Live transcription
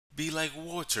be like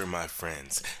water, my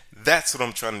friends. That's what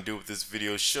I'm trying to do with this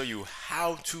video, show you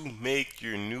how to make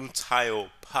your new tile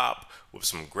pop with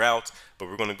some grout, but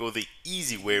we're going to go the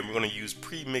easy way. We're going to use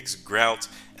premixed grout,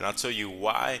 and I'll tell you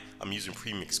why I'm using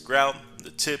premixed grout, the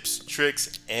tips,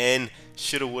 tricks, and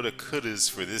shoulda, woulda, couldas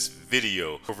for this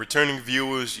video. For returning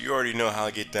viewers, you already know how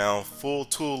I get down. Full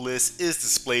tool list is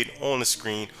displayed on the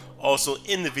screen. Also,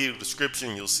 in the video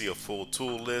description, you'll see a full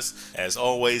tool list. As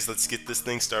always, let's get this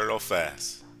thing started off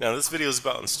fast. Now, this video is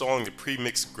about installing the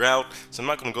premixed grout, so I'm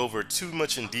not going to go over too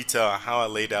much in detail on how I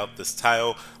laid out this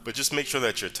tile, but just make sure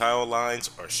that your tile lines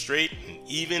are straight and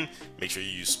even. Make sure you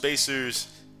use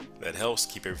spacers. That helps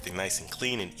keep everything nice and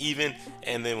clean and even,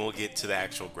 and then we'll get to the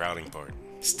actual grouting part.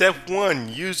 Step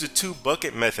 1, use the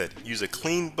 2-bucket method. Use a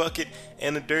clean bucket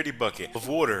and a dirty bucket of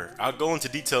water. I'll go into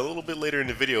detail a little bit later in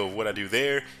the video of what I do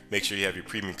there. Make sure you have your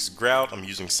premixed grout. I'm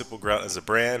using Simple Grout as a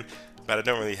brand, but I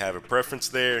don't really have a preference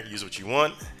there. Use what you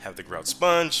want. Have the grout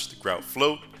sponge, the grout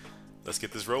float. Let's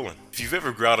get this rolling. If you've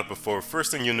ever grouted before,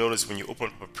 first thing you'll notice when you open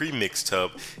up a premix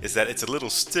tub is that it's a little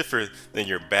stiffer than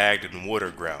your bagged and water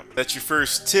grout. That's your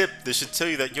first tip. This should tell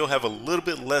you that you'll have a little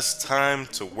bit less time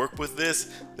to work with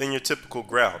this than your typical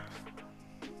grout.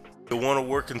 You'll want to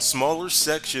work in smaller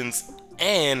sections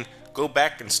and go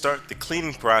back and start the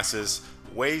cleaning process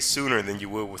way sooner than you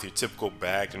will with your typical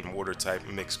bagged and water type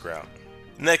mixed grout.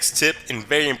 Next tip, and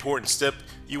very important step,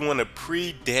 you want to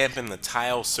pre-dampen the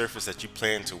tile surface that you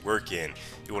plan to work in.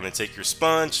 You want to take your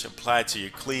sponge, apply it to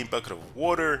your clean bucket of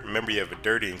water. Remember, you have a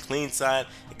dirty and clean side,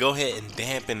 and go ahead and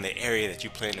dampen the area that you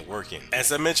plan to work in.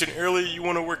 As I mentioned earlier, you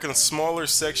want to work in a smaller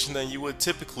section than you would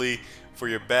typically for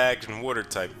your bagged and water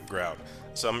type grout.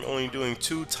 So I'm only doing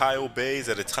 2 tile bays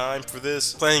at a time for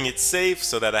this, playing it safe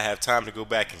so that I have time to go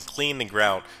back and clean the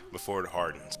grout before it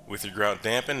hardens. With your grout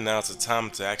dampened, now it's the time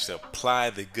to actually apply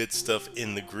the good stuff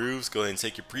in the grooves. Go ahead and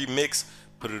take your premix,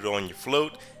 put it on your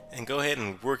float, and go ahead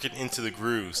and work it into the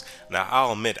grooves. Now,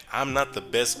 I'll admit, I'm not the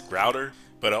best grouter,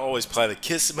 but I always apply the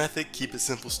KISS method, keep it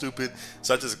simple, stupid.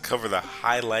 So I just cover the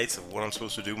highlights of what I'm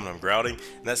supposed to do when I'm grouting,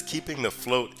 and that's keeping the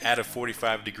float at a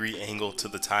 45-degree angle to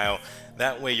the tile.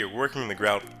 That way you're working the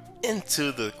grout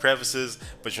into the crevices,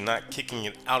 but you're not kicking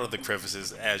it out of the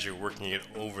crevices as you're working it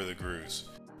over the grooves.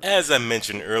 As I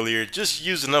mentioned earlier, just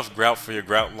use enough grout for your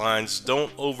grout lines.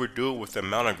 Don't overdo it with the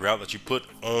amount of grout that you put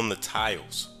on the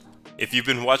tiles. If you've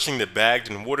been watching the bagged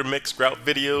and water mix grout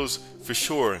videos, for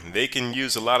sure, they can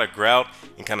use a lot of grout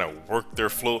and kind of work their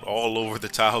float all over the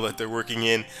tile that they're working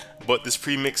in, but this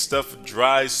premixed stuff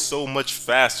dries so much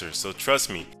faster, so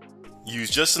trust me, use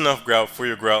just enough grout for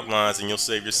your grout lines and you'll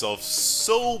save yourself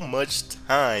so much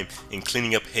time in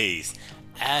cleaning up haze.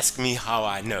 Ask me how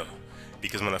I know.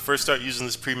 Because when I first started using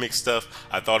this premixed stuff,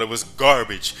 I thought it was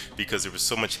garbage because there was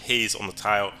so much haze on the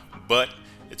tile, but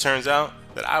it turns out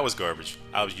that I was garbage.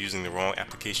 I was using the wrong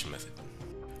application method.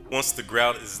 Once the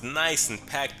grout is nice and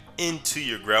packed into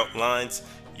your grout lines,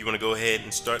 you want to go ahead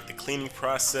and start the cleaning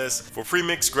process. For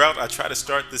premixed grout, I try to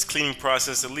start this cleaning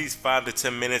process at least 5 to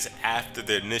 10 minutes after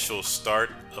the initial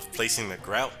start of placing the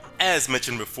grout. As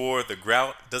mentioned before, the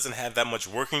grout doesn't have that much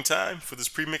working time for this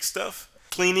premixed stuff.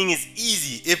 Cleaning is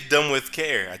easy if done with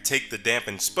care. I take the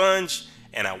dampened sponge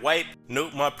and I wipe.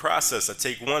 Note my process. I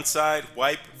take one side,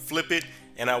 wipe, flip it,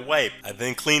 and I wipe. I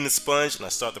then clean the sponge and I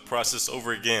start the process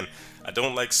over again. I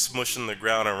don't like smushing the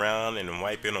grout around and then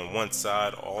wiping on one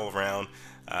side all around.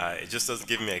 It just doesn't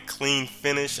give me a clean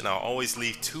finish, and I'll always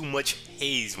leave too much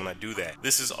haze when I do that.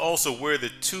 This is also where the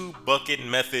 2-bucket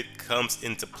method comes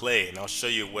into play, and I'll show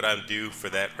you what I do for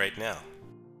that right now.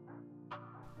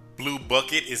 Blue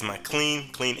bucket is my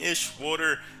clean-ish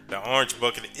water. The orange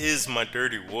bucket is my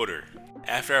dirty water.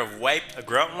 After I've wiped a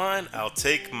grout line, I'll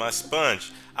take my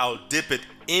sponge. I'll dip it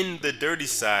in the dirty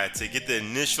side to get the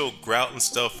initial grout and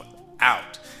stuff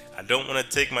out. I don't want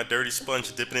to take my dirty sponge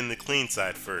and dip it in the clean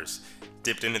side first.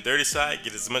 Dip it in the dirty side,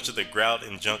 get as much of the grout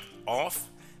and junk off.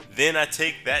 Then I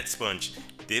take that sponge,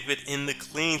 dip it in the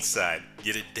clean side,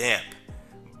 get it damp.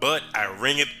 But I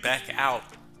wring it back out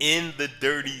in the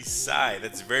dirty side.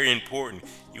 That's very important.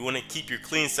 You want to keep your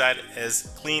clean side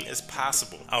as clean as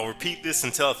possible. I'll repeat this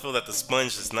until I feel that the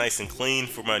sponge is nice and clean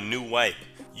for my new wipe.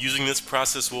 Using this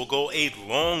process will go a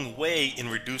long way in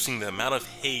reducing the amount of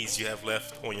haze you have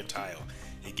left on your tile.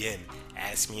 Again,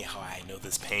 ask me how I know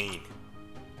this pain.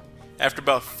 After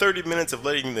about 30 minutes of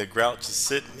letting the grout just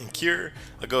sit and cure,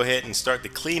 I'll go ahead and start the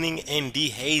cleaning and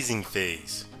dehazing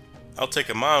phase. I'll take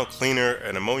a mild cleaner,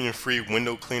 an ammonia-free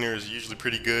window cleaner is usually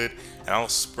pretty good, and I'll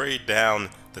spray down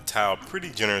the tile pretty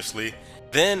generously.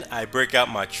 Then I break out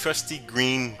my trusty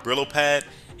green Brillo pad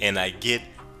and I get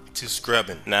to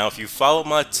scrubbing. Now, if you followed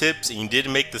my tips and you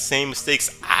didn't make the same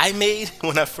mistakes I made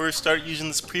when I first started using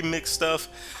this premix stuff,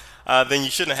 then you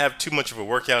shouldn't have too much of a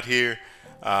workout here.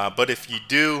 But if you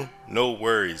do, no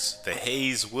worries. The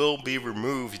haze will be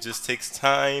removed. It just takes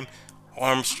time,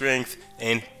 arm strength,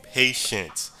 and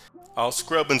patience. I'll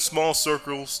scrub in small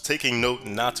circles, taking note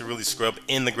not to really scrub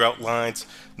in the grout lines.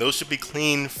 Those should be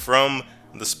clean from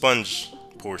the sponge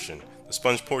portion. The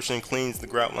sponge portion cleans the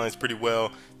grout lines pretty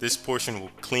well. This portion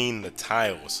will clean the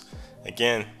tiles.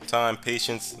 Again, time,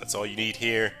 patience, that's all you need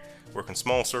here. Work in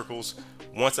small circles.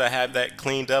 Once I have that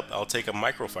cleaned up, I'll take a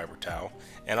microfiber towel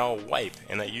and I'll wipe,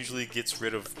 and that usually gets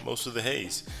rid of most of the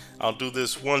haze. I'll do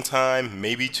this one time,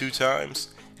 maybe 2 times.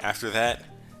 After that,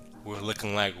 we're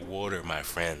looking like water, my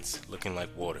friends, looking like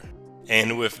water.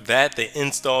 And with that, the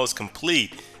install is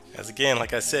complete. As again,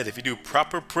 like I said, if you do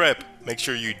proper prep, make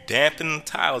sure you dampen the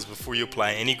tiles before you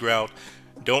apply any grout.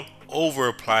 Don't over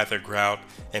apply the grout,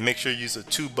 and make sure you use a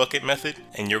 2-bucket method,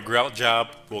 and your grout job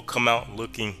will come out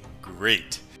looking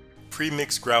great.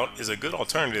 Premixed grout is a good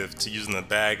alternative to using the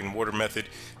bag and water method,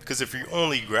 because if you're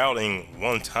only grouting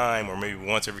one time or maybe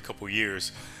once every couple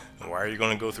years, why are you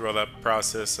going to go through all that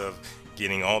process of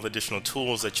getting all the additional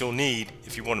tools that you'll need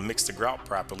if you want to mix the grout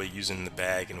properly using the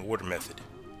bag and water method?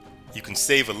 You can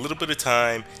save a little bit of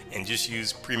time and just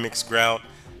use premixed grout.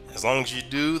 As long as you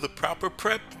do the proper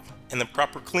prep and the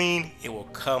proper clean, it will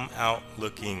come out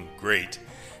looking great.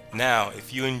 Now,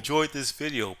 if you enjoyed this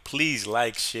video, please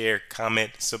like, share,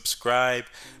 comment, subscribe.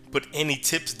 Put any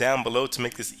tips down below to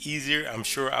make this easier. I'm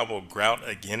sure I will grout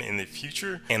again in the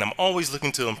future, and I'm always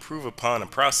looking to improve upon a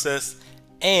process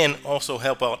and also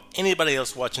help out anybody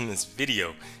else watching this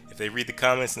video. If they read the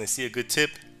comments and they see a good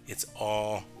tip, it's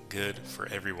all good for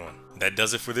everyone. That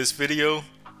does it for this video.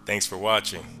 Thanks for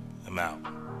watching. I'm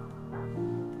out.